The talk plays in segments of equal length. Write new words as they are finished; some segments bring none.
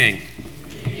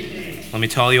Let me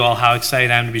tell you all how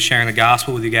excited I am to be sharing the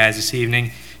gospel with you guys this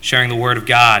evening, sharing the word of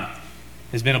God.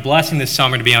 It's been a blessing this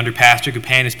summer to be under Pastor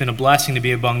Gupain. It's been a blessing to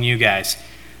be among you guys.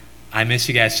 I miss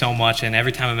you guys so much, and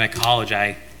every time I'm at college,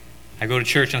 I go to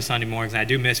church on Sunday mornings, and I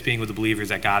do miss being with the believers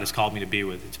that God has called me to be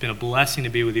with. It's been a blessing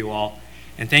to be with you all,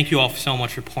 and thank you all so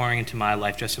much for pouring into my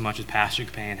life just as much as Pastor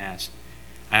Gupain has.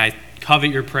 And I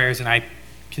covet your prayers, and I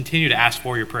continue to ask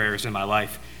for your prayers in my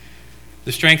life.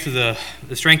 The strength of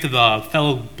the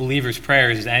fellow believers'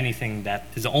 prayers is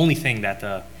the only thing that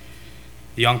the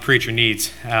young preacher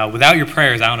needs. Without your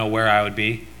prayers, I don't know where I would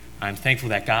be. I'm thankful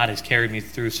that God has carried me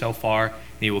through so far,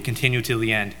 and He will continue till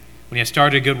the end. When He has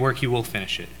started a good work, He will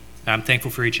finish it. And I'm thankful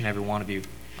for each and every one of you.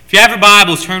 If you have your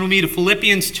Bibles, turn with me to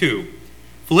Philippians 2.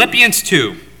 Philippians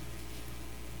 2.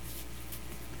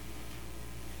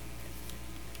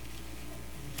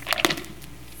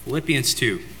 Philippians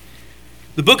 2.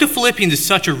 The book of Philippians is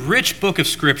such a rich book of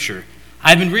Scripture.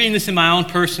 I've been reading this in my own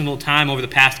personal time over the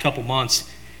past couple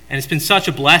months, and it's been such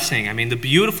a blessing. I mean, the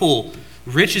beautiful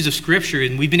riches of Scripture,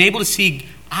 and I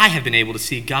have been able to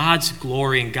see God's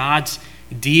glory and God's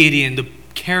deity and the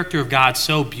character of God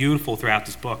so beautiful throughout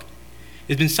this book.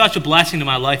 It's been such a blessing to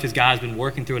my life as God has been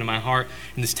working through it in my heart,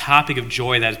 and this topic of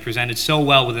joy that is presented so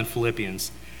well within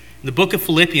Philippians. The book of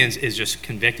Philippians is just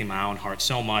convicting my own heart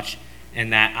so much,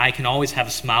 and that I can always have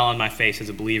a smile on my face as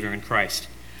a believer in Christ.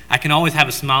 I can always have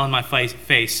a smile on my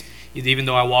face, even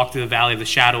though I walk through the valley of the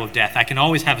shadow of death. I can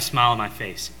always have a smile on my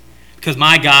face because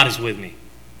my God is with me.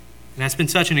 And that's been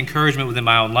such an encouragement within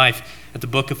my own life that the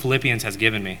book of Philippians has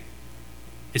given me.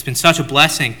 It's been such a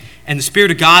blessing, and the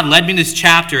Spirit of God led me to this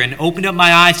chapter and opened up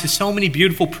my eyes to so many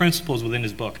beautiful principles within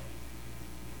His book.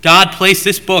 God placed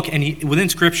this book within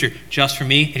Scripture just for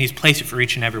me, and He's placed it for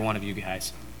each and every one of you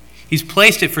guys. He's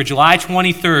placed it for July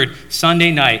 23rd,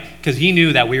 Sunday night, because He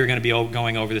knew that we were going to be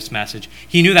going over this message.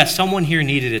 He knew that someone here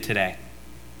needed it today.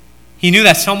 He knew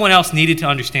that someone else needed to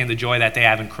understand the joy that they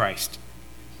have in Christ.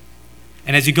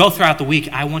 And as you go throughout the week,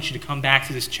 I want you to come back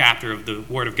to this chapter of the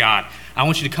Word of God. I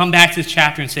want you to come back to this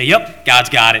chapter and say, yep, God's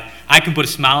got it. I can put a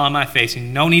smile on my face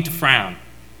and no need to frown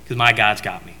because my God's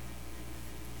got me.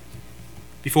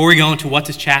 Before we go into what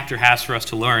this chapter has for us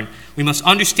to learn, we must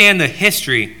understand the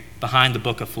history behind the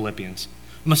book of Philippians.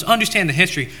 We must understand the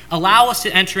history. Allow us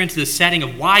to enter into the setting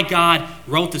of why God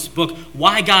wrote this book,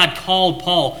 why God called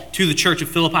Paul to the church of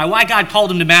Philippi, why God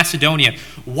called him to Macedonia,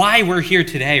 why we're here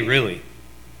today, really.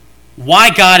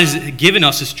 Why God has given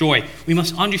us this joy. We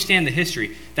must understand the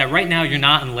history, that right now you're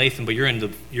not in Latham, but you're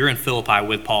in Philippi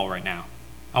with Paul right now.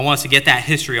 I want us to get that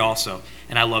history also.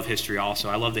 And I love history also.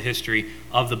 I love the history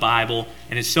of the Bible.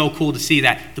 And it's so cool to see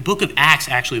that the book of Acts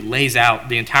actually lays out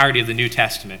the entirety of the New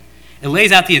Testament. It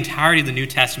lays out the entirety of the New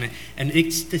Testament, and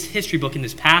it's this history book and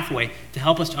this pathway to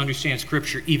help us to understand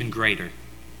Scripture even greater.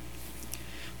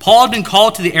 Paul had been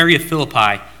called to the area of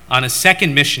Philippi on a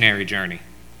second missionary journey.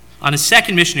 And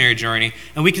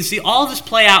we can see all of this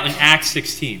play out in Acts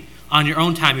 16. On your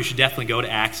own time, you should definitely go to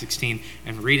Acts 16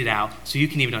 and read it out so you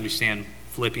can even understand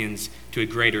Philippians to a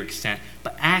greater extent.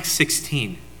 But Acts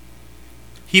 16,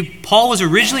 Paul was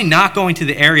originally not going to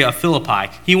the area of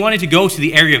Philippi. He wanted to go to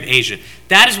the area of Asia.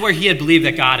 That is where he had believed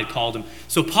that God had called him.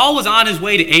 So Paul was on his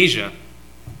way to Asia,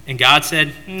 and God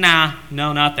said, no,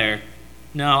 not there.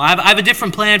 No, I have a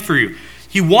different plan for you.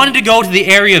 He wanted to go to the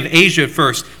area of Asia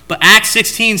first, but Acts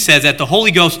 16 says that the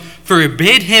Holy Ghost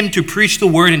forbid him to preach the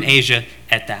word in Asia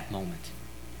at that moment.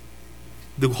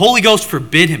 The Holy Ghost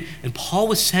forbid him, and Paul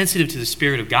was sensitive to the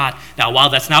Spirit of God. Now, while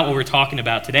that's not what we're talking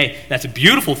about today, that's a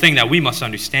beautiful thing that we must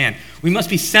understand. We must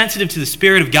be sensitive to the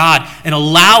Spirit of God and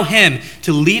allow Him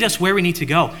to lead us where we need to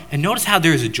go. And notice how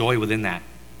there is a joy within that.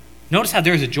 Notice how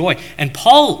there is a joy. And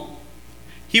Paul,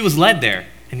 he was led there,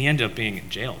 and he ended up being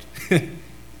jailed.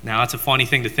 Now, that's a funny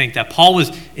thing to think, that Paul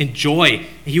was in joy.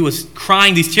 He was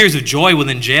crying these tears of joy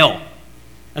within jail.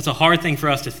 That's a hard thing for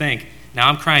us to think. Now,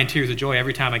 I'm crying tears of joy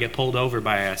every time I get pulled over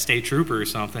by a state trooper or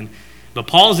something. But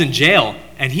Paul's in jail,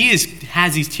 and he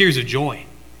has these tears of joy.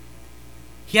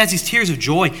 He has these tears of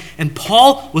joy. And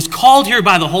Paul was called here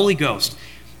by the Holy Ghost.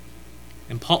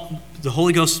 And the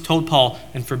Holy Ghost told Paul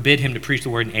and forbid him to preach the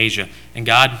word in Asia.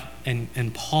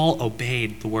 And Paul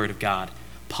obeyed the word of God.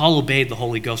 Paul obeyed the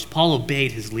Holy Ghost. Paul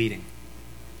obeyed his leading.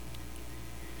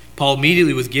 Paul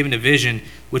immediately was given a vision,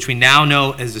 which we now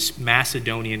know as the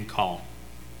Macedonian call.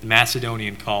 The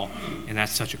Macedonian call, and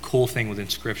that's such a cool thing within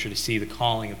Scripture to see the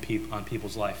calling of on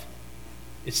people's life.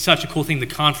 It's such a cool thing, the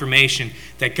confirmation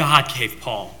that God gave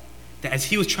Paul, that as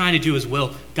he was trying to do his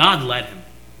will, God led him.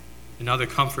 Another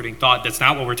comforting thought. That's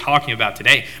not what we're talking about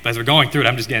today, but as we're going through it,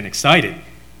 I'm just getting excited.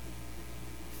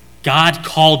 God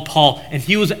called Paul, and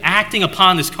he was acting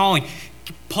upon this calling.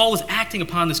 Paul was acting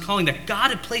upon this calling that God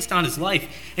had placed on his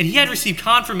life, and he had received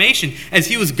confirmation as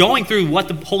he was going through what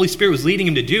the Holy Spirit was leading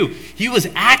him to do. He was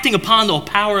acting upon the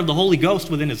power of the Holy Ghost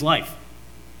within his life.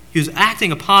 He was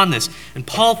acting upon this, and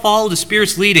Paul followed the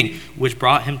Spirit's leading, which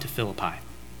brought him to Philippi,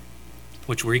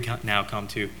 which we now come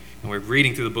to, and we're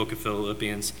reading through the book of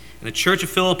Philippians. And the church of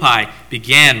Philippi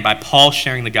began by Paul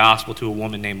sharing the gospel to a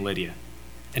woman named Lydia.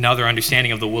 Another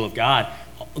understanding of the will of God.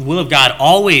 The will of God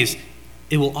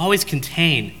it will always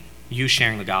contain you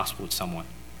sharing the gospel with someone.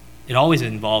 It always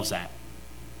involves that.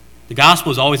 The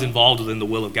gospel is always involved within the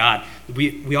will of God.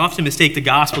 We often mistake the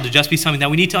gospel to just be something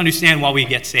that we need to understand while we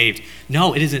get saved.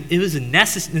 No, it isn't. It is a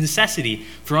necessity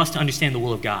for us to understand the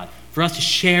will of God, for us to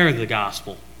share the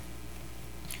gospel.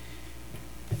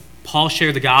 Paul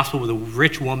shared the gospel with a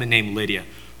rich woman named Lydia.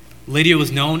 Lydia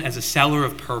was known as a seller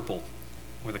of purple,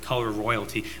 or the color of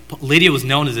royalty. Lydia was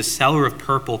known as a seller of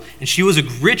purple, and she was a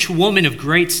rich woman of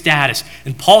great status.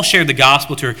 And Paul shared the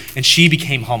gospel to her, and she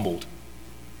became humbled.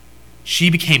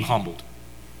 She became humbled.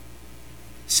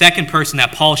 Second person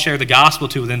that Paul shared the gospel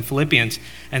to within Philippians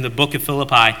and the book of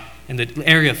Philippi, in the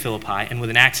area of Philippi, and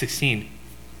within Acts 16,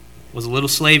 was a little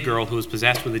slave girl who was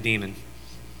possessed with a demon.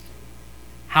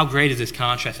 How great is this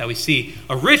contrast that we see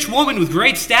a rich woman with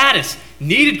great status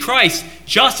needed Christ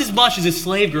just as much as a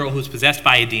slave girl who was possessed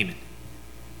by a demon.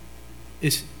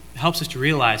 This helps us to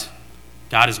realize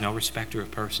God is no respecter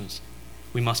of persons.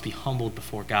 We must be humbled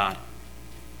before God.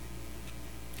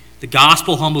 The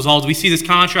gospel humbles all. We see this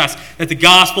contrast that the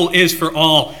gospel is for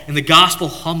all, and the gospel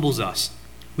humbles us.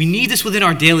 We need this within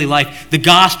our daily life, the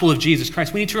gospel of Jesus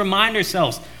Christ. We need to remind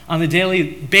ourselves on a daily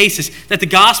basis that the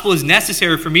gospel is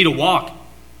necessary for me to walk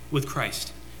with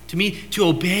Christ, to me to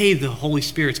obey the Holy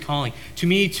Spirit's calling, to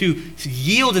me to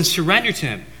yield and surrender to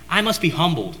him. I must be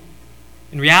humbled.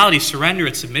 In reality, surrender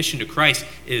and submission to Christ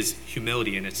is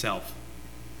humility in itself.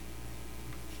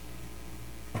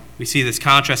 We see this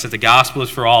contrast that the gospel is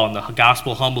for all and the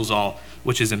gospel humbles all,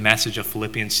 which is a message of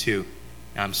Philippians 2.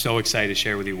 And I'm so excited to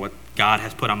share with you what God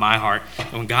has put on my heart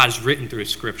and what God has written through his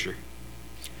scripture.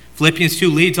 Philippians 2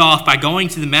 leads off by going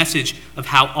to the message of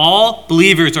how all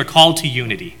believers are called to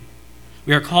unity.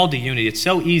 We are called to unity. It's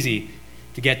so easy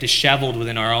to get disheveled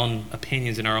within our own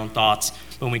opinions and our own thoughts.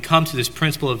 But when we come to this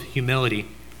principle of humility,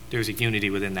 there's a unity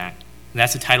within that. And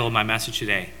that's the title of my message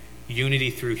today,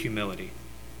 Unity Through Humility.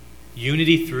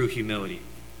 Unity through humility.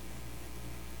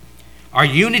 Our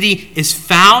unity is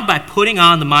found by putting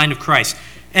on the mind of Christ.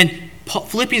 And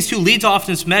Philippians 2 leads off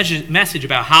this message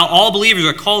about how all believers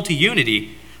are called to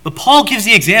unity. But Paul gives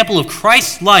the example of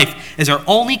Christ's life as our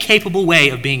only capable way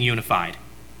of being unified.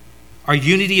 Our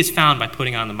unity is found by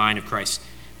putting on the mind of Christ.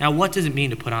 Now, what does it mean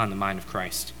to put on the mind of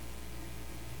Christ?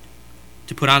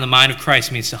 To put on the mind of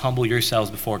Christ means to humble yourselves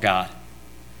before God.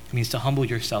 It means to humble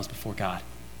yourselves before God.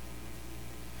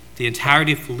 The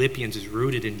entirety of Philippians is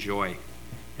rooted in joy.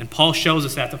 And Paul shows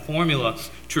us that the formula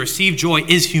to receive joy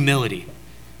is humility.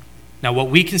 Now, what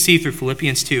we can see through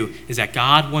Philippians 2 is that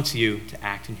God wants you to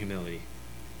act in humility.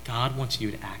 God wants you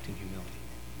to act in humility.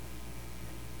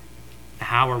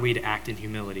 How are we to act in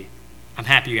humility? I'm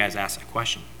happy you guys asked that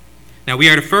question. Now, we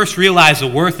are to first realize the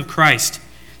worth of Christ.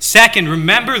 Second,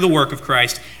 remember the work of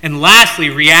Christ. And lastly,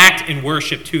 react in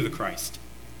worship to the Christ.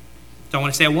 So I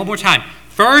want to say it one more time.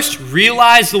 First,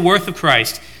 realize the worth of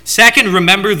Christ. Second,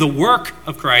 remember the work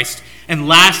of Christ. And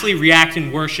lastly, react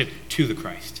in worship to the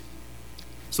Christ.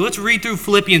 So let's read through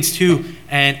Philippians 2,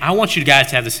 and I want you guys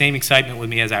to have the same excitement with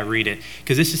me as I read it,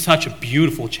 because this is such a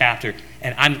beautiful chapter,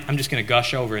 and I'm just going to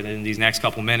gush over it in these next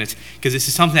couple minutes, because this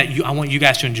is something that I want you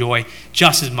guys to enjoy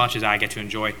just as much as I get to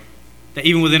enjoy. That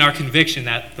even within our conviction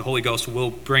that the Holy Ghost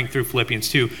will bring through Philippians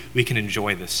 2, we can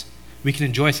enjoy this. We can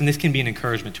enjoy this, and this can be an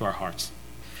encouragement to our hearts.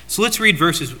 So let's read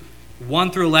verses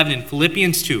 1 through 11 in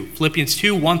Philippians 2. Philippians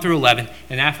 2, 1 through 11,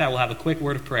 and after that we'll have a quick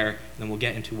word of prayer, and then we'll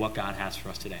get into what God has for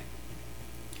us today.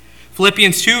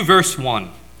 Philippians 2, verse 1.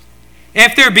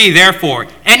 If there be, therefore,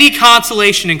 any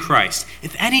consolation in Christ,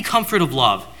 if any comfort of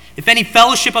love, if any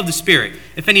fellowship of the Spirit,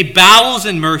 if any bowels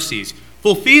and mercies,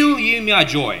 fulfill ye my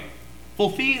joy.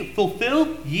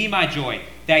 Fulfill ye my joy,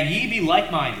 that ye be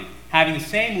like-minded, having the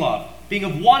same love, being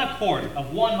of one accord,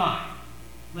 of one mind.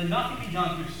 Let nothing be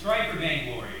done through strife or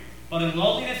vainglory, but in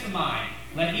lowliness of mind,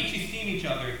 let each esteem each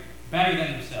other better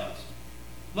than themselves.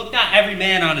 Look not every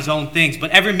man on his own things,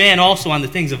 but every man also on the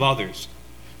things of others.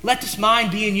 Let this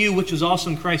mind be in you, which was also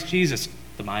in Christ Jesus,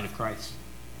 the mind of Christ,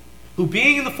 who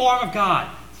being in the form of God,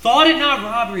 thought it not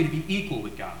robbery to be equal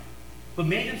with God, but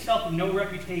made himself of no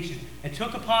reputation, and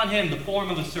took upon him the form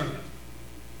of a servant,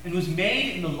 and was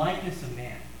made in the likeness of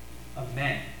men.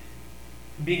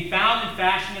 And being found in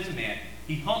fashion as a man,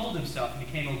 he humbled himself and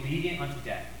became obedient unto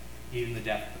death, even the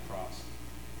death of the cross.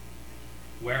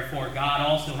 Wherefore God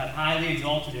also hath highly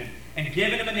exalted him, and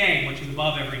given him a name which is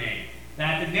above every name,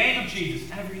 that at the name of Jesus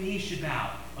every knee should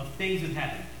bow, of things in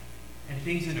heaven, and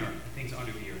things in earth, and things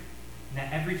under the earth, and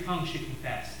that every tongue should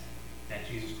confess that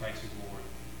Jesus Christ is Lord,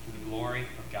 to the glory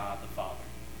of God the Father.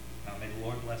 Now may the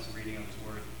Lord bless the reading of his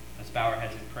word. Let's bow our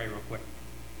heads and pray real quick.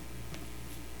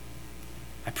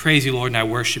 I praise you, Lord, and I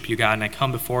worship you, God, and I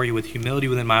come before you with humility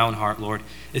within my own heart, Lord.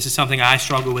 This is something I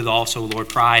struggle with also, Lord,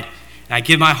 pride. And I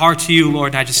give my heart to you, Lord,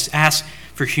 and I just ask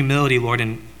for humility, Lord,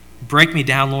 and break me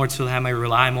down, Lord, so that I may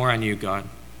rely more on you, God.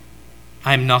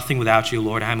 I am nothing without you,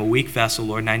 Lord. I am a weak vessel,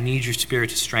 Lord, and I need your Spirit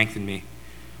to strengthen me.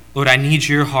 Lord, I need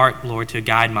your heart, Lord, to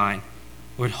guide mine.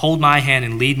 Lord, hold my hand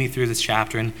and lead me through this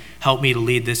chapter, and help me to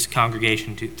lead this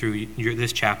congregation through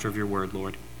this chapter of your word,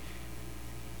 Lord.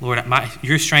 Lord,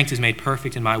 your strength is made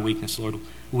perfect in my weakness, Lord.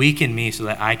 Weaken me so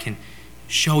that I can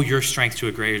show your strength to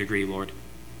a greater degree, Lord.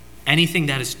 Anything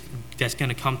that's going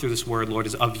to come through this word, Lord,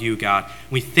 is of you, God.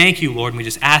 We thank you, Lord, and we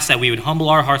just ask that we would humble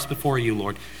our hearts before you,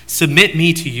 Lord. Submit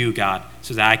me to you, God,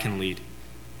 so that I can lead.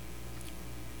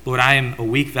 Lord, I am a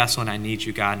weak vessel and I need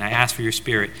you, God, and I ask for your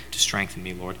Spirit to strengthen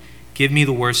me, Lord. Give me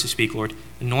the words to speak, Lord.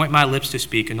 Anoint my lips to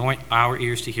speak. Anoint our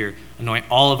ears to hear. Anoint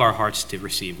all of our hearts to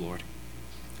receive, Lord.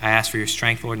 I ask for your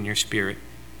strength, Lord, and your Spirit.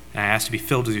 And I ask to be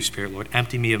filled with your Spirit, Lord.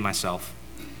 Empty me of myself.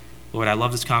 Lord, I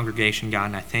love this congregation, God,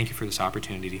 and I thank you for this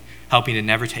opportunity. Help me to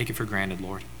never take it for granted,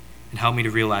 Lord. And help me to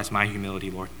realize my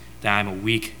humility, Lord, that I'm a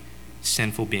weak,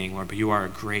 sinful being, Lord, but you are a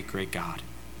great, great God.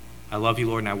 I love you,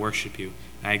 Lord, and I worship you.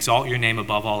 And I exalt your name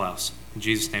above all else. In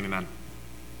Jesus' name, amen.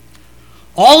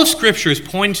 All of Scripture is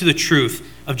pointing to the truth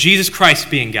of Jesus Christ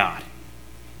being God.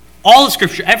 All of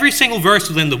Scripture, every single verse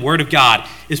within the Word of God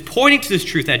is pointing to this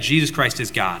truth that Jesus Christ is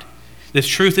God. This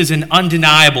truth is an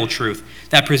undeniable truth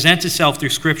that presents itself through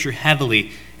Scripture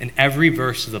heavily in every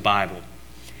verse of the Bible.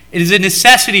 It is a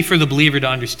necessity for the believer to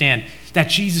understand that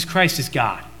Jesus Christ is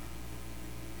God.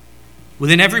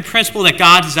 Within every principle that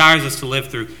God desires us to live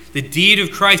through, the deed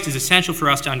of Christ is essential for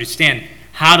us to understand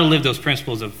how to live those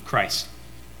principles of Christ.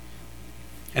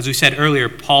 As we said earlier,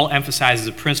 Paul emphasizes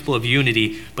the principle of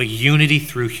unity, but unity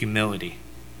through humility.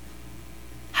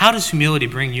 How does humility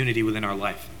bring unity within our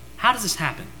life? How does this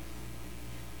happen?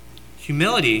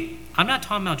 Humility, I'm not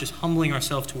talking about just humbling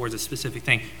ourselves towards a specific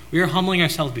thing. We are humbling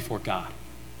ourselves before God.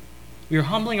 We are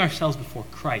humbling ourselves before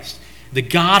Christ, the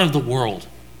God of the world.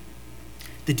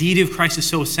 The deity of Christ is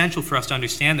so essential for us to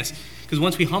understand this, because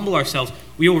once we humble ourselves,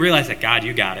 we will realize that, God,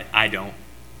 you got it. I don't.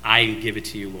 I give it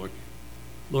to you, Lord.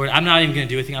 Lord, I'm not even going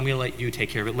to do anything. I'm going to let you take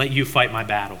care of it. Let you fight my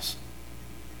battles.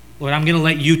 Lord, I'm going to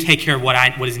let you take care of what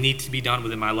is needs to be done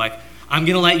within my life. I'm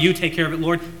going to let you take care of it,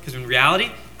 Lord, because in reality,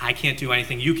 I can't do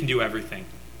anything. You can do everything.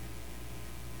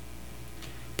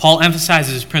 Paul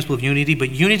emphasizes this principle of unity,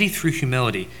 but unity through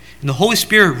humility. And the Holy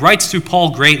Spirit writes through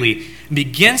Paul greatly and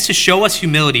begins to show us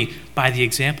humility by the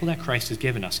example that Christ has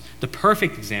given us. The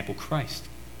perfect example, Christ.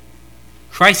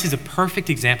 Christ is a perfect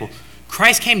example.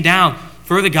 Christ came down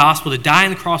for the gospel to die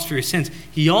on the cross for your sins.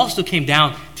 He also came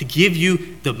down to give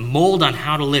you the mold on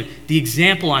how to live, the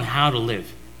example on how to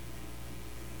live.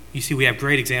 You see, we have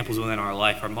great examples within our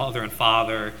life, our mother and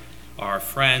father, our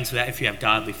friends, if you have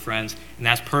godly friends, and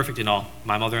that's perfect and all.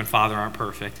 My mother and father aren't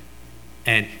perfect.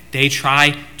 And they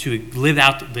try to live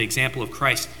out the example of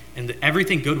Christ, and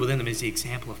everything good within them is the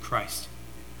example of Christ.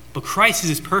 But Christ is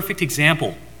this perfect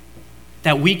example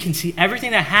that we can see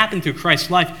everything that happened through Christ's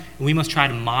life, and we must try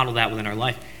to model that within our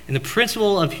life. And the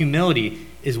principle of humility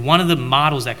is one of the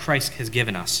models that Christ has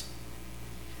given us.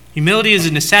 Humility is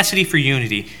a necessity for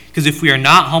unity, because if we are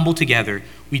not humble together,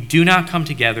 we do not come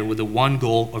together with the one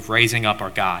goal of raising up our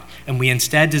God, and we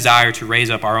instead desire to raise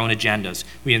up our own agendas.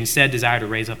 We instead desire to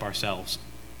raise up ourselves.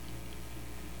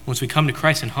 Once we come to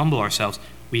Christ and humble ourselves,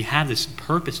 we have this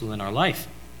purpose within our life,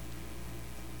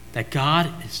 that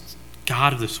God is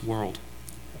God of this world.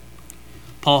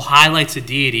 Paul highlights the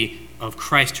deity of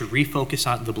Christ to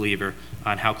refocus on the believer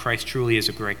on how Christ truly is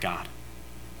a great God.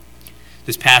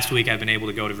 This past week, I've been able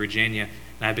to go to Virginia,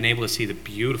 and I've been able to see the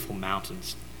beautiful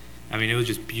mountains. I mean, it was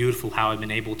just beautiful how I've been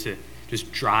able to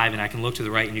just drive, and I can look to the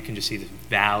right, and you can just see the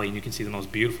valley, and you can see the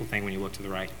most beautiful thing when you look to the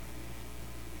right.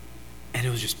 And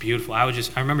it was just beautiful. I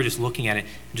remember just looking at it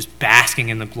and just basking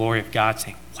in the glory of God,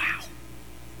 saying, wow,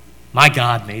 my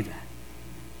God made that.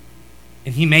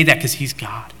 And he made that because he's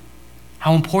God.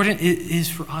 How important it is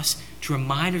for us to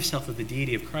remind ourselves of the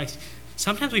deity of Christ.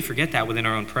 Sometimes we forget that within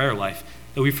our own prayer life,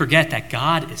 that we forget that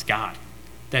God is God,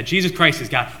 that Jesus Christ is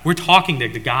God. We're talking to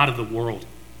the God of the world,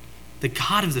 the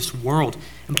God of this world.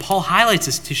 And Paul highlights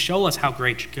this to show us how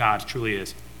great God truly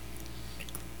is.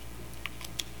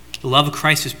 The love of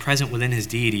Christ is present within his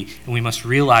deity, and we must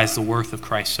realize the worth of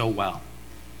Christ so well.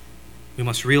 We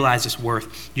must realize this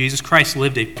worth. Jesus Christ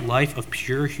lived a life of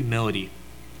pure humility.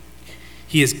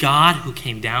 He is God who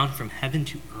came down from heaven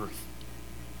to earth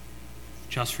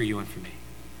just for you and for me.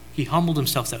 He humbled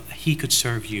himself so that he could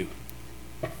serve you.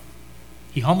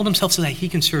 He humbled himself so that he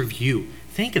can serve you.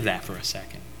 Think of that for a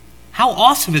second. How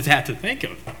awesome is that to think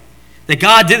of? That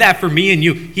God did that for me and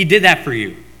you. He did that for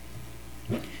you.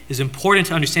 It is important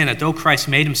to understand that though Christ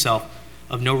made himself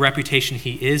of no reputation,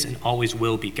 he is and always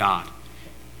will be God.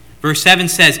 Verse 7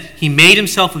 says, he made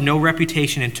himself of no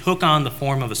reputation and took on the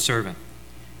form of a servant.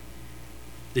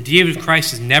 The deity of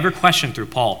Christ is never questioned through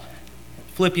Paul.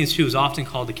 Philippians 2 is often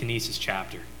called the Kenosis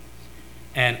chapter.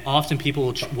 And often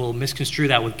people will misconstrue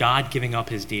that with God giving up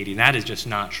his deity. And that is just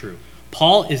not true.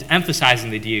 Paul is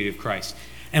emphasizing the deity of Christ.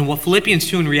 And what Philippians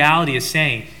 2 in reality is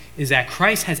saying is that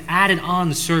Christ has added on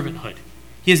the servanthood.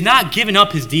 He has not given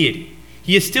up his deity.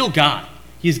 He is still God.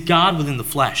 He is God within the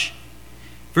flesh.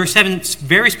 Verse 7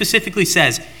 very specifically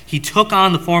says, he took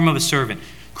on the form of a servant.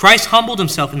 Christ humbled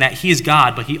himself in that he is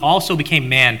God, but he also became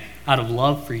man out of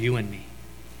love for you and me.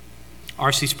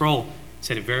 R.C. Sproul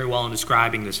said it very well in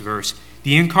describing this verse.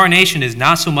 The incarnation is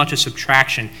not so much a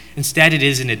subtraction. Instead, it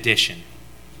is an addition.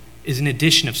 It is an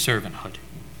addition of servanthood.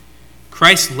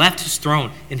 Christ left his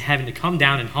throne in heaven to come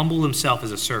down and humble himself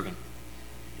as a servant.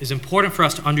 It is important for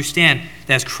us to understand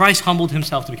that as Christ humbled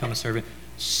himself to become a servant,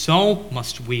 so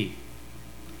must we.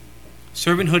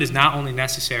 Servanthood is not only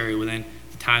necessary within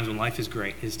the times when life is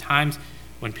great, it is times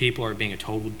when people are being a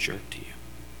total jerk to you.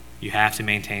 You have to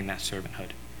maintain that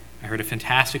servanthood. I heard a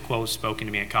fantastic quote spoken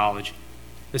to me at college.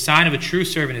 The sign of a true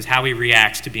servant is how he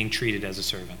reacts to being treated as a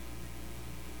servant.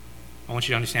 I want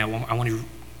you to understand, I want you to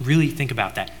really think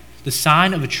about that. The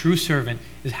sign of a true servant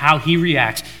is how he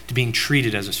reacts to being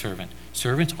treated as a servant.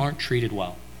 Servants aren't treated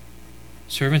well.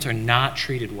 Servants are not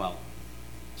treated well.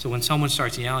 So when someone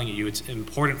starts yelling at you, it's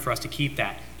important for us to keep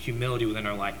that humility within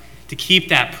our life, to keep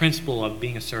that principle of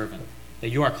being a servant, that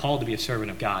you are called to be a servant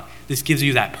of God. This gives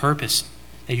you that purpose,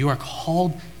 that you are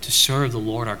called to serve the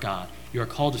Lord our God. You are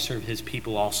called to serve his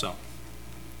people also.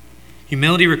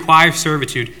 Humility requires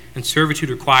servitude, and servitude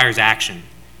requires action.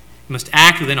 You must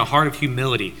act within a heart of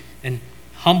humility, and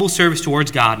humble service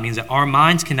towards God means that our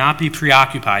minds cannot be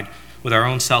preoccupied with our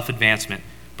own self-advancement,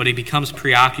 but it becomes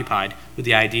preoccupied with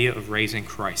the idea of raising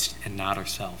Christ and not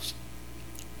ourselves.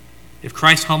 If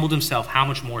Christ humbled himself, how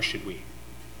much more should we?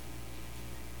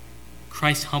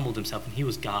 Christ humbled himself, and he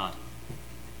was God.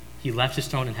 He left his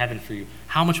throne in heaven for you.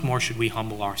 How much more should we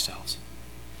humble ourselves?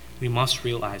 We must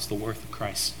realize the worth of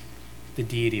Christ, the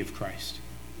deity of Christ.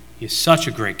 He is such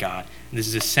a great God, and this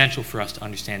is essential for us to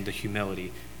understand the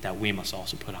humility that we must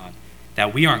also put on.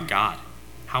 That we aren't God.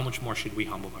 How much more should we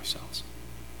humble ourselves?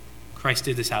 Christ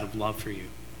did this out of love for you.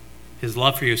 His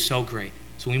love for you is so great,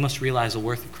 so we must realize the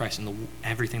worth of Christ and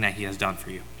everything that he has done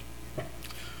for you.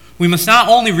 We must not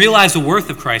only realize the worth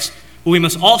of Christ, but we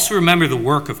must also remember the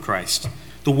work of Christ.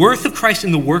 The worth of Christ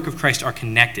and the work of Christ are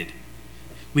connected.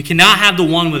 We cannot have the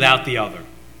one without the other.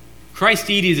 Christ's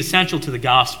deity is essential to the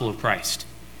gospel of Christ.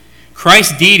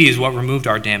 Christ's deity is what removed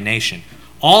our damnation.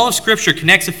 All of Scripture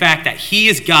connects the fact that he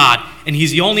is God and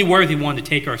he's the only worthy one to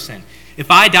take our sin.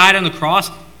 If I died on the cross,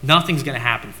 nothing's going to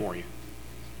happen for you.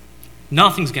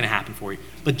 Nothing's going to happen for you.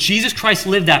 But Jesus Christ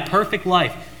lived that perfect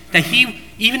life that he,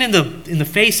 even in the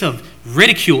face of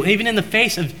ridicule, even in the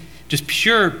face of just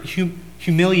pure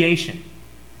humiliation,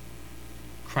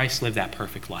 Christ lived that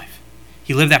perfect life.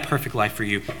 He lived that perfect life for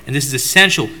you. And this is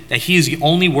essential that he is the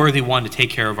only worthy one to take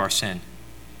care of our sin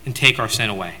and take our sin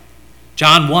away.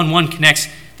 John 1:1 connects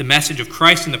the message of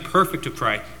Christ and the perfect of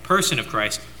Christ, person of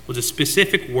Christ with a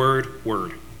specific word.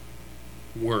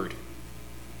 Word.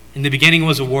 In the beginning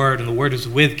was a Word, and the Word was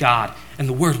with God, and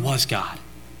the Word was God.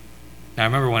 Now I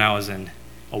remember when I was in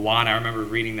Awana, I remember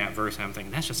reading that verse, and I'm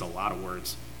thinking, that's just a lot of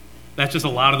words. That's just a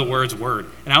lot of the words word.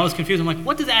 And I was confused. I'm like,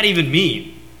 what does that even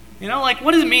mean? You know, like,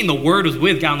 what does it mean the Word was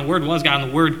with God, and the Word was God, and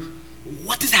the Word,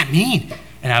 what does that mean?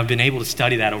 And I've been able to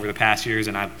study that over the past years,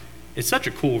 and it's such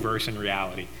a cool verse in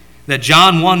reality. That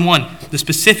John 1:1, the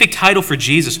specific title for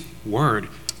Jesus, Word,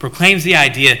 proclaims the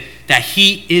idea that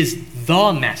he is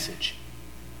the message.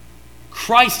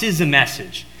 Christ is the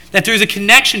message. That there's a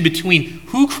connection between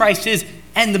who Christ is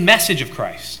and the message of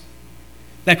Christ.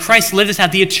 That Christ lived this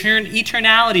out, the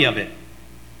eternality of it.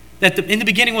 That in the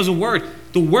beginning was a Word.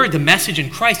 The Word, the message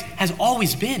in Christ, has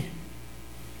always been.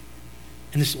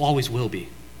 And this always will be.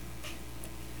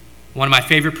 One of my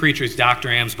favorite preachers, Dr.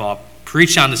 Amsbaugh,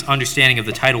 preached on this understanding of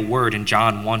the title Word in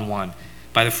John 1:1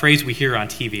 by the phrase we hear on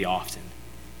TV often.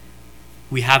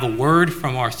 We have a word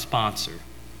from our sponsor.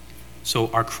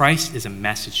 So our Christ is a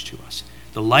message to us.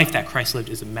 The life that Christ lived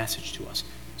is a message to us.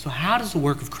 So how does the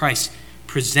work of Christ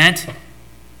present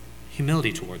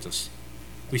humility towards us?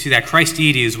 We see that Christ's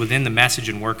deity is within the message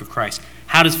and work of Christ.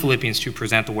 How does Philippians 2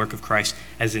 present the work of Christ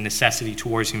as a necessity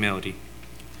towards humility?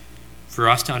 For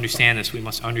us to understand this, we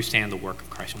must understand the work of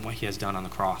Christ and what he has done on the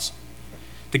cross.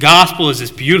 The gospel is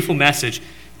this beautiful message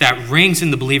that rings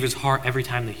in the believer's heart every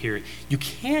time they hear it. You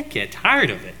can't get tired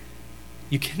of it.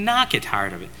 You cannot get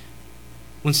tired of it.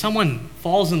 When someone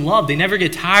falls in love, they never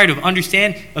get tired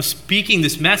of speaking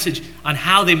this message on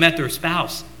how they met their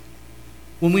spouse.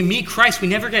 When we meet Christ, we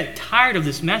never get tired of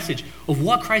this message of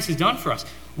what Christ has done for us.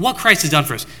 What Christ has done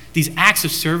for us. These acts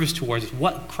of service towards us.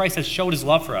 What Christ has showed his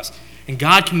love for us. And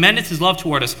God commendeth his love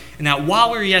toward us. And that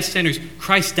while we were yet sinners,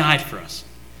 Christ died for us.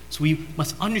 So we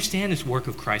must understand this work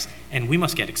of Christ. And we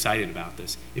must get excited about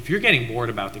this. If you're getting bored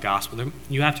about the gospel,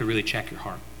 you have to really check your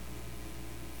heart.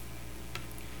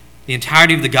 The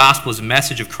entirety of the gospel is a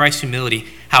message of Christ's humility.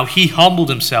 How he humbled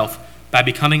himself by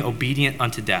becoming obedient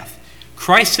unto death.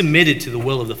 Christ submitted to the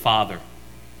will of the Father.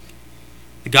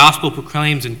 The gospel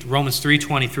proclaims in Romans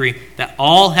 3:23 that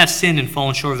all have sinned and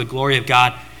fallen short of the glory of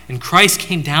God, and Christ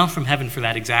came down from heaven for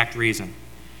that exact reason.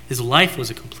 His life was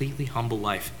a completely humble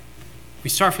life. We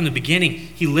start from the beginning.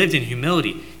 He lived in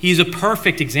humility. He is a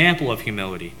perfect example of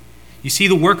humility. You see,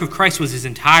 the work of Christ was his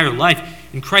entire life,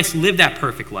 and Christ lived that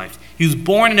perfect life. He was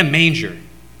born in a manger.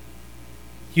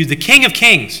 He was the King of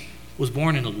Kings, was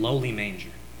born in a lowly manger.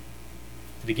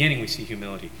 At the beginning, we see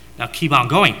humility. Now keep on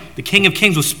going. The King of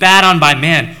Kings was spat on by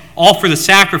man, all for the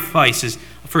sacrifices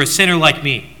for a sinner like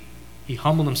me. He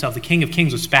humbled himself. The King of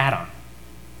Kings was spat on.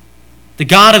 The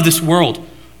God of this world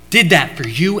did that for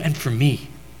you and for me.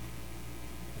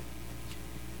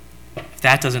 If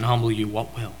that doesn't humble you,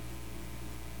 what will?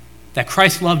 That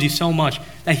Christ loved you so much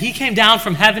that he came down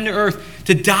from heaven to earth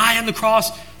to die on the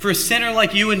cross for a sinner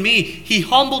like you and me. He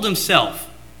humbled himself.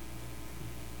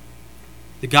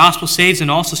 The gospel saves and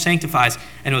also sanctifies,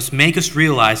 and it must make us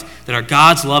realize that our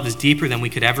God's love is deeper than we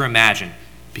could ever imagine.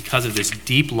 Because of this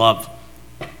deep love,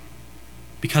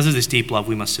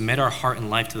 we must submit our heart and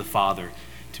life to the Father.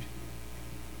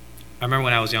 I remember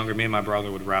when I was younger, me and my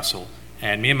brother would wrestle,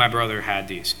 and me and my brother had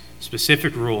these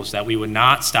specific rules that we would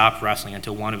not stop wrestling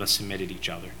until one of us submitted each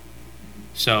other.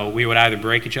 So we would either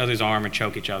break each other's arm or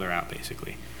choke each other out,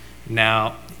 basically.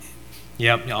 Now,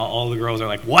 all the girls are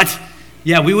like, what?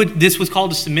 Yeah, this was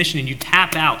called a submission, and you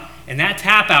tap out. And that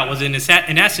tap out was in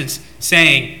essence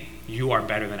saying, you are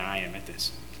better than I am at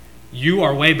this. You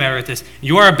are way better at this.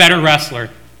 You are a better wrestler.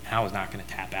 And I was not going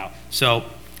to tap out. So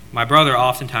my brother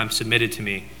oftentimes submitted to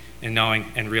me in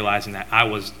knowing and realizing that I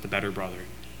was the better brother.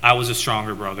 I was a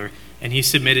stronger brother, and he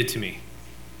submitted to me.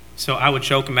 So I would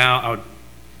choke him out.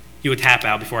 He would tap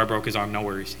out before I broke his arm, no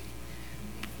worries.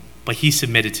 But he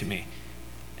submitted to me.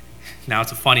 Now,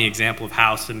 it's a funny example of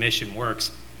how submission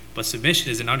works, but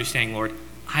submission is an understanding, Lord,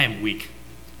 I am weak.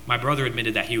 My brother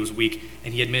admitted that he was weak,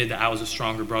 and he admitted that I was a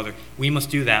stronger brother. We must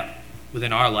do that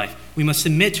within our life. We must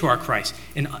submit to our Christ,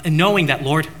 and knowing that,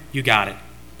 Lord, you got it.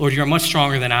 Lord, you're much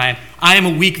stronger than I am. I am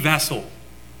a weak vessel.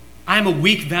 I am a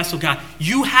weak vessel, God.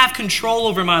 You have control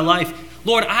over my life.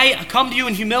 Lord, I come to you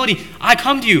in humility. I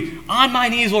come to you on my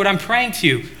knees, Lord. I'm praying to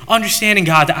you, understanding,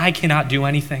 God, that I cannot do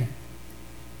anything.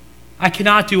 I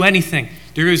cannot do anything.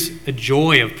 There is a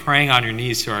joy of praying on your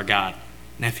knees to our God.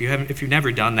 And if you've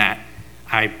never done that,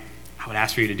 I would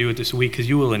ask for you to do it this week because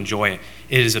you will enjoy it.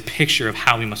 It is a picture of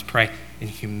how we must pray in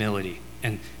humility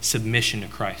and submission to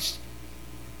Christ.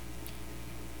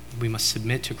 We must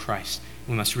submit to Christ.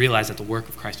 We must realize that the work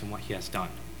of Christ and what he has done.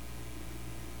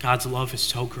 God's love is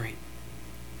so great.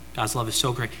 God's love is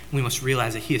so great. We must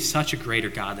realize that he is such a greater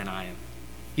God than I am.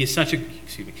 He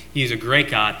is a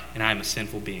great God, and I am a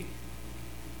sinful being.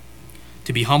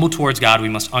 To be humble towards God, we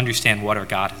must understand what our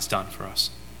God has done for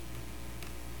us.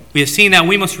 We have seen that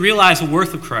we must realize the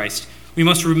worth of Christ. We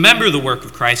must remember the work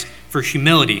of Christ for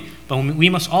humility, but we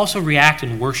must also react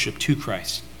in worship to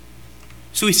Christ.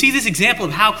 So we see this example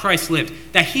of how Christ lived,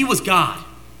 that he was God.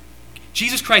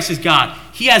 Jesus Christ is God.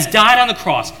 He has died on the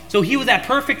cross, so he was that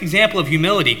perfect example of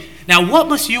humility. Now, what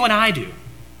must you and I do?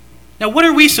 Now, what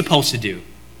are we supposed to do?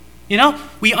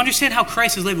 We understand how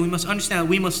Christ has lived. We must understand that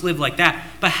we must live like that.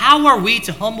 But how are we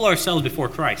to humble ourselves before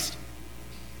Christ?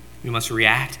 We must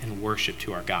react and worship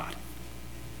to our God.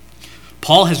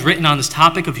 Paul has written on this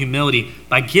topic of humility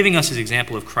by giving us his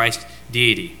example of Christ's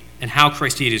deity and how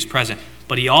Christ's deity is present.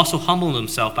 But he also humbled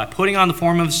himself by putting on the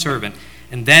form of a servant,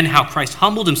 and then how Christ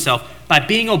humbled himself by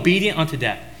being obedient unto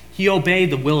death. He obeyed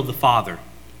the will of the Father.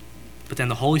 But then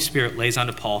the Holy Spirit lays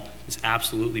onto Paul this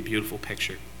absolutely beautiful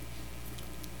picture.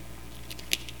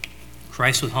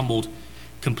 Christ was humbled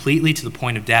completely to the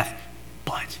point of death,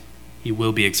 but he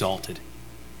will be exalted.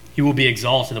 He will be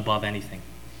exalted above anything.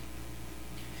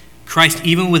 Christ,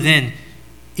 even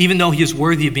though he is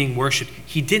worthy of being worshipped,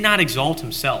 he did not exalt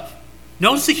himself.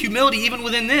 Notice the humility even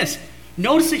within this.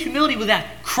 Notice the humility with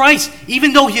that. Christ,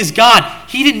 even though he is God,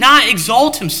 he did not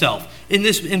exalt himself. In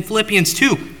Philippians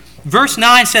 2, verse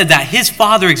 9 said that his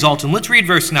Father exalted him. Let's read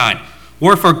verse 9.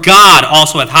 Wherefore God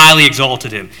also hath highly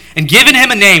exalted him, and given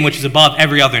him a name which is above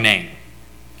every other name.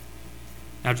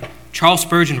 Now, Charles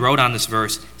Spurgeon wrote on this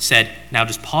verse, said, now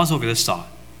just pause over this thought,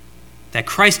 that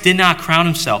Christ did not crown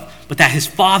himself, but that his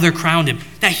Father crowned him,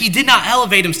 that he did not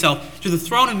elevate himself to the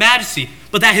throne of majesty,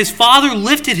 but that his Father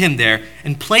lifted him there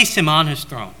and placed him on his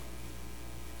throne.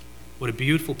 What a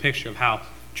beautiful picture of how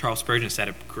Charles Spurgeon said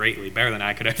it greatly, better than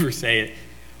I could ever say it.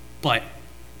 But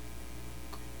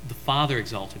the Father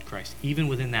exalted Christ. Even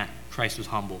within that, Christ was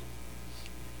humble.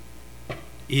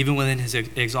 Even within his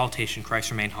exaltation,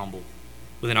 Christ remained humble.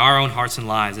 Within our own hearts and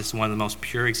lives, this is one of the most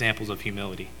pure examples of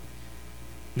humility.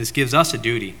 And this gives us a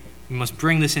duty. We must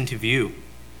bring this into view.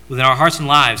 Within our hearts and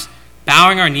lives,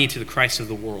 bowing our knee to the Christ of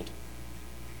the world.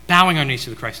 Bowing our knees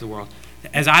to the Christ of the world.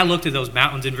 As I looked at those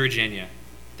mountains in Virginia,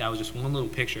 that was just one little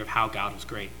picture of how God was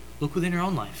great. Look within your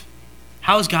own life.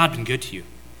 How has God been good to you?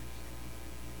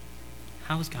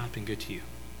 How has God been good to you?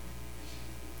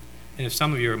 And if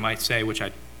some of you might say,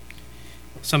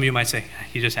 some of you might say,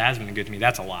 he just has been good to me.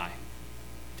 That's a lie.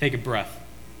 Take a breath.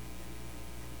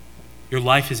 Your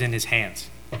life is in his hands.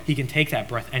 He can take that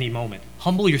breath any moment.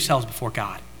 Humble yourselves before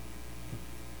God.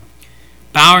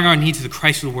 Bowing our knee to the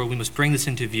Christ of the world, we must bring this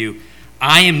into view.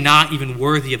 I am not even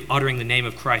worthy of uttering the name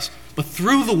of Christ, but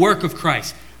through the work of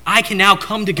Christ, I can now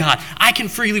come to God. I can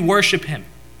freely worship him.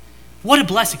 What a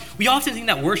blessing. We often think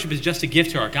that worship is just a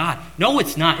gift to our God. No,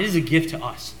 it's not. It is a gift to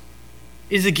us.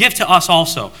 It is a gift to us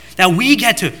also, that we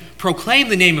get to proclaim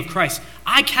the name of Christ.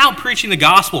 I count preaching the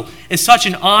gospel as such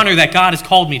an honor that God has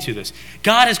called me to this.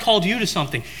 God has called you to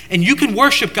something, and you can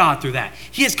worship God through that.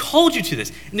 He has called you to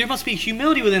this, and there must be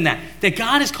humility within that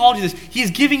God has called you to this. He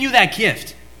is giving you that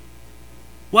gift.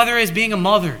 Whether it is being a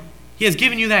mother, he has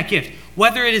given you that gift.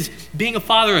 Whether it is being a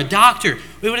father, a doctor,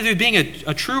 whether it is being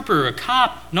a trooper, a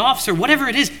cop, an officer, whatever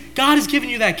it is, God has given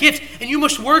you that gift, and you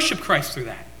must worship Christ through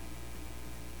that.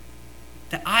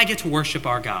 That I get to worship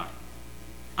our God.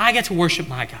 I get to worship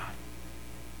my God.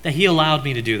 That he allowed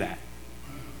me to do that.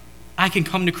 I can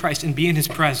come to Christ and be in his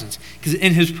presence, because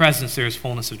in his presence there is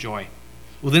fullness of joy.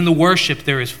 Within the worship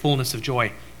there is fullness of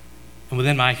joy, and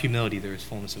within my humility there is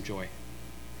fullness of joy.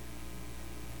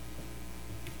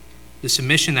 The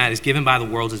submission that is given by the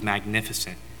world is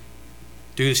magnificent.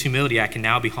 Through this humility, I can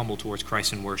now be humble towards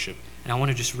Christ in worship. And I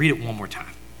want to just read it one more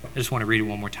time. I just want to read it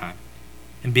one more time.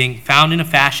 And being found in a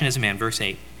fashion as a man, verse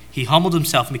 8, he humbled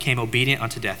himself and became obedient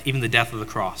unto death, even the death of the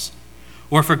cross.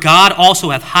 Wherefore God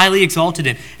also hath highly exalted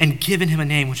him and given him a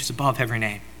name which is above every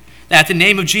name. That at the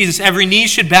name of Jesus every knee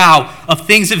should bow, of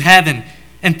things of heaven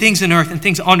and things in earth and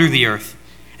things under the earth.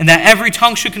 And that every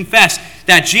tongue should confess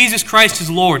that Jesus Christ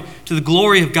is Lord, to the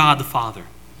glory of God the Father.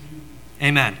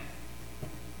 Amen.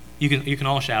 You can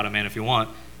all shout amen if you want.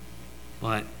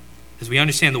 But as we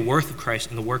understand the worth of Christ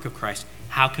and the work of Christ,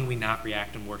 how can we not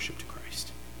react in worship to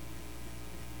Christ?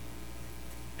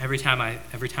 Every time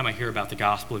I hear about the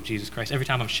gospel of Jesus Christ, every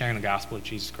time I'm sharing the gospel of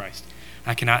Jesus Christ,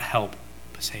 I cannot help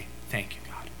but say, thank you,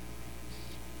 God.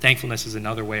 Thankfulness is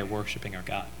another way of worshiping our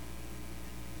God.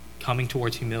 Coming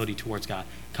towards humility towards God.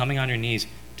 Coming on your knees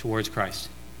towards Christ.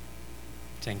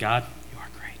 Saying, God, you are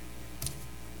great.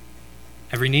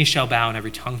 Every knee shall bow and every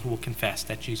tongue will confess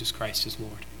that Jesus Christ is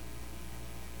Lord.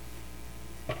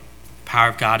 The power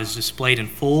of God is displayed in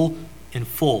full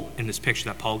in this picture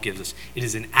that Paul gives us. It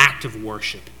is an act of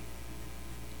worship.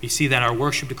 You see that our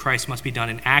worship to Christ must be done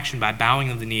in action by bowing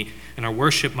of the knee, and our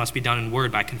worship must be done in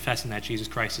word by confessing that Jesus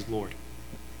Christ is Lord.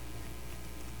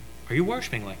 Are you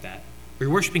worshiping like that? Are you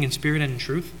worshiping in spirit and in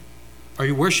truth? Are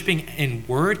you worshiping in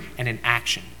word and in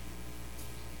action?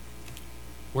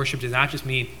 Worship does not just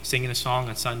mean singing a song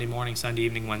on Sunday morning, Sunday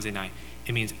evening, Wednesday night.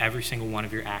 It means every single one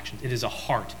of your actions. It is a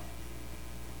heart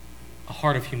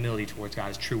of humility towards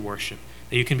God is true worship,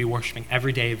 that you can be worshiping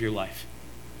every day of your life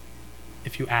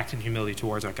if you act in humility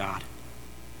towards our God.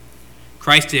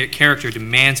 Christ's character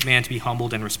demands man to be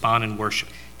humbled and respond in worship.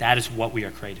 That is what we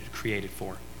are created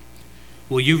for.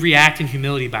 Will you react in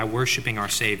humility by worshiping our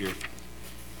Savior?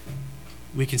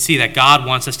 We can see that God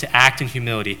wants us to act in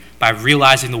humility by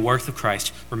realizing the worth of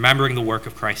Christ, remembering the work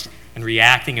of Christ, and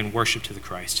reacting in worship to the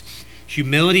Christ.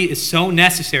 Humility is so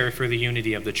necessary for the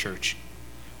unity of the church.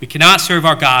 We cannot serve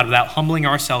our God without humbling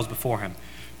ourselves before him.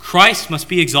 Christ must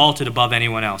be exalted above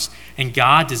anyone else, and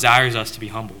God desires us to be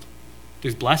humbled.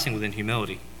 There's blessing within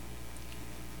humility.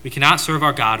 We cannot serve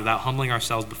our God without humbling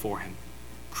ourselves before him.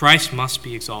 Christ must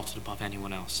be exalted above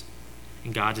anyone else,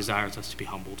 and God desires us to be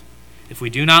humbled. If we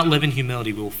do not live in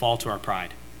humility, we will fall to our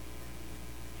pride.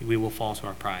 We will fall to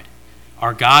our pride.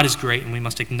 Our God is great, and we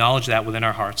must acknowledge that within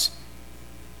our hearts.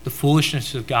 The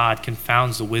foolishness of God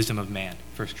confounds the wisdom of man,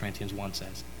 1 Corinthians 1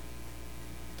 says.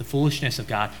 The foolishness of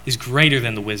God is greater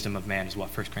than the wisdom of man, is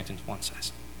what 1 Corinthians 1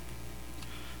 says.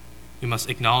 We must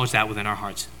acknowledge that within our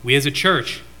hearts. We as a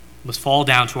church must fall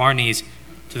down to our knees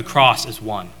to the cross as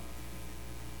one.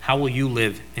 How will you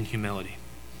live in humility?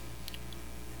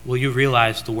 Will you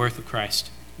realize the worth of Christ?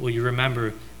 Will you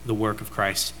remember the work of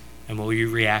Christ? And will you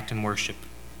react in worship?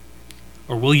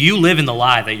 Or will you live in the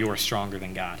lie that you are stronger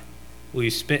than God? Will you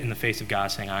spit in the face of God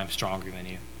saying, I am stronger than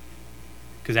you?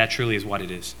 Because that truly is what it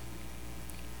is.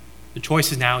 The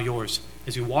choice is now yours.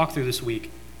 As we walk through this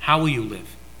week, how will you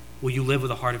live? Will you live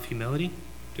with a heart of humility?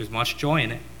 There's much joy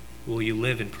in it. Will you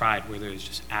live in pride where there is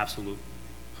just absolute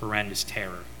horrendous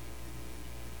terror?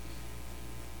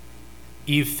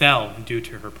 Eve fell due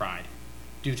to her pride,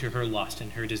 due to her lust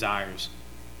and her desires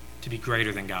to be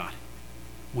greater than God.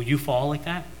 Will you fall like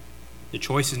that? The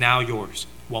choice is now yours.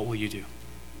 What will you do?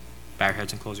 Bow your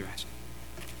heads and close your eyes.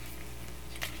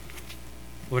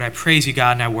 Lord, I praise you,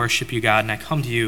 God, and I worship you, God, and I come to you